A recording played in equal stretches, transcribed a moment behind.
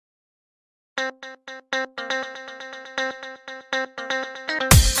Good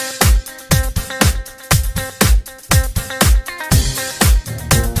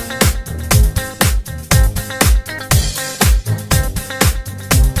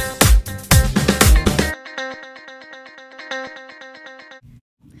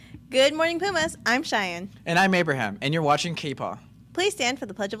morning, Pumas. I'm Cheyenne. And I'm Abraham, and you're watching KPAW. Please stand for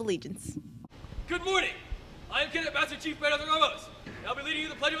the Pledge of Allegiance. Good morning. I am Cadet Master Chief Bernardo Ramos, and I'll be leading you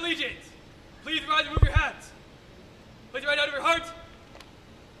in the Pledge of Allegiance. Please rise and move your hands. Place your right hand over your heart.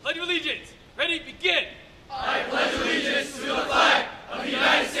 Pledge of Allegiance. Ready, begin. I pledge allegiance to the flag of the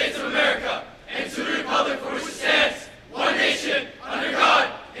United States of America and to the republic for which it stands, one nation, under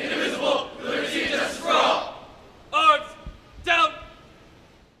God, indivisible, with liberty and justice for all. Arms down.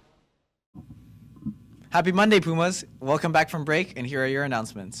 Happy Monday, Pumas. Welcome back from break, and here are your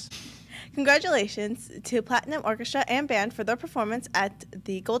announcements. Congratulations to Platinum Orchestra and Band for their performance at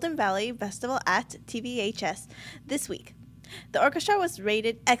the Golden Valley Festival at TVHS this week. The orchestra was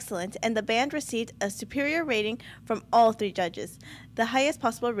rated excellent, and the band received a superior rating from all three judges, the highest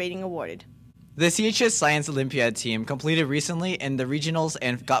possible rating awarded. The CHS Science Olympiad team completed recently in the regionals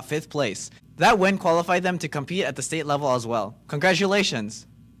and got 5th place. That win qualified them to compete at the state level as well. Congratulations!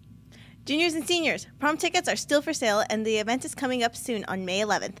 Juniors and seniors, prom tickets are still for sale, and the event is coming up soon on May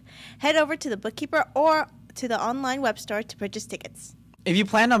 11th. Head over to the bookkeeper or to the online web store to purchase tickets. If you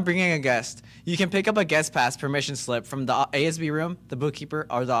plan on bringing a guest, you can pick up a guest pass permission slip from the ASB room, the bookkeeper,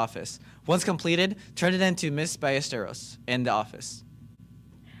 or the office. Once completed, turn it in to Ms. Ballesteros in the office.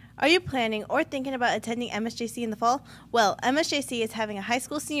 Are you planning or thinking about attending MSJC in the fall? Well, MSJC is having a high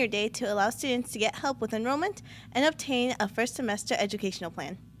school senior day to allow students to get help with enrollment and obtain a first semester educational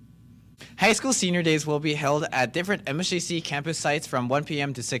plan. High school senior days will be held at different MSJC campus sites from 1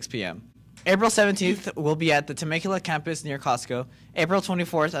 p.m. to 6 p.m. April 17th will be at the Temecula campus near Costco, April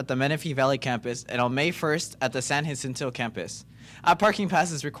 24th at the Menifee Valley campus, and on May 1st at the San Jacinto campus. A parking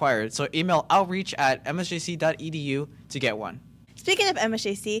pass is required, so email outreach@msjc.edu to get one. Speaking of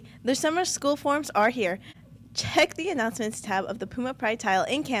MSJC, their summer school forms are here. Check the announcements tab of the Puma Pride tile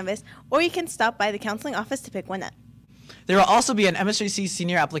in Canvas, or you can stop by the counseling office to pick one up. There will also be an MSJC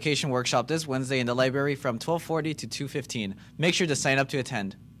senior application workshop this Wednesday in the library from 12:40 to 2:15. Make sure to sign up to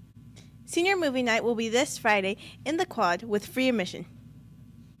attend. Senior movie night will be this Friday in the Quad with free admission.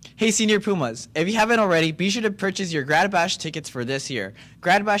 Hey Senior Pumas, if you haven't already, be sure to purchase your Grad Bash tickets for this year.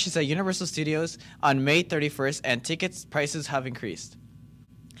 Grad Bash is at Universal Studios on May 31st, and tickets prices have increased.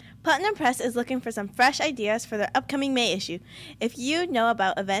 Platinum Press is looking for some fresh ideas for their upcoming May issue. If you know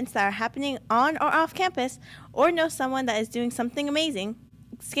about events that are happening on or off campus, or know someone that is doing something amazing,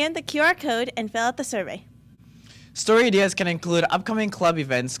 scan the QR code and fill out the survey. Story ideas can include upcoming club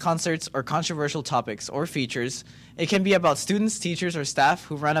events, concerts, or controversial topics or features. It can be about students, teachers, or staff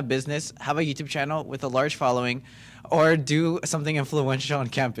who run a business, have a YouTube channel with a large following, or do something influential on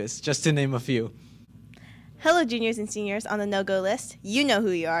campus, just to name a few. Hello, juniors and seniors on the no-go list. You know who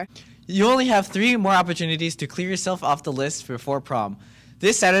you are. You only have 3 more opportunities to clear yourself off the list before prom.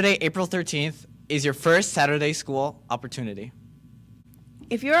 This Saturday, April 13th, is your first Saturday school opportunity.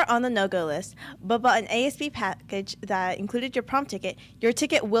 If you are on the no-go list, but bought an ASB package that included your prom ticket, your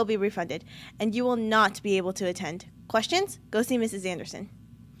ticket will be refunded, and you will not be able to attend. Questions? Go see Mrs. Anderson.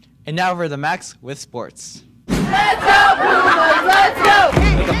 And now over the Max with sports. Let's go, Pumas! Let's go!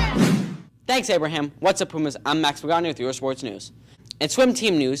 Thanks, Abraham. What's up, Pumas? I'm Max Pagani with your sports news. In swim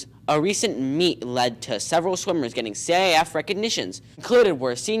team news, a recent meet led to several swimmers getting CIF recognitions. Included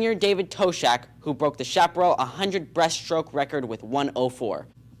were senior David Toshak, who broke the Chaparral 100 breaststroke record with 1:04.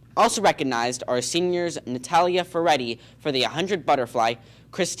 Also recognized are seniors Natalia Ferretti for the 100 butterfly,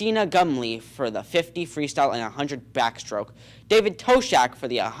 Christina Gumley for the 50 freestyle and 100 backstroke, David Toshak for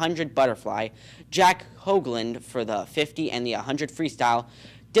the 100 butterfly, Jack Hoagland for the 50 and the 100 freestyle,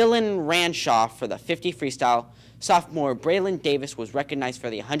 Dylan Ranshaw for the 50 freestyle. Sophomore Braylon Davis was recognized for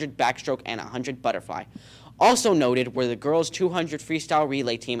the 100 backstroke and 100 butterfly. Also noted were the girls' 200 freestyle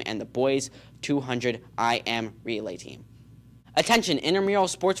relay team and the boys' 200 IM relay team. Attention, intramural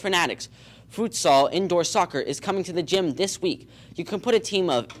sports fanatics. Futsal indoor soccer is coming to the gym this week. You can put a team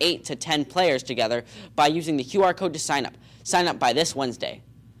of 8 to 10 players together by using the QR code to sign up. Sign up by this Wednesday.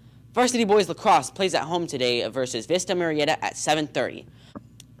 Varsity boys lacrosse plays at home today versus Vista Murrieta at 7:30.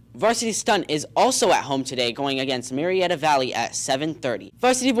 Varsity Stunt is also at home today, going against Murrieta Valley at 7:30.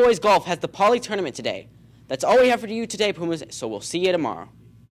 Varsity Boys Golf has the Poly Tournament today. That's all we have for you today, Pumas, so we'll see you tomorrow.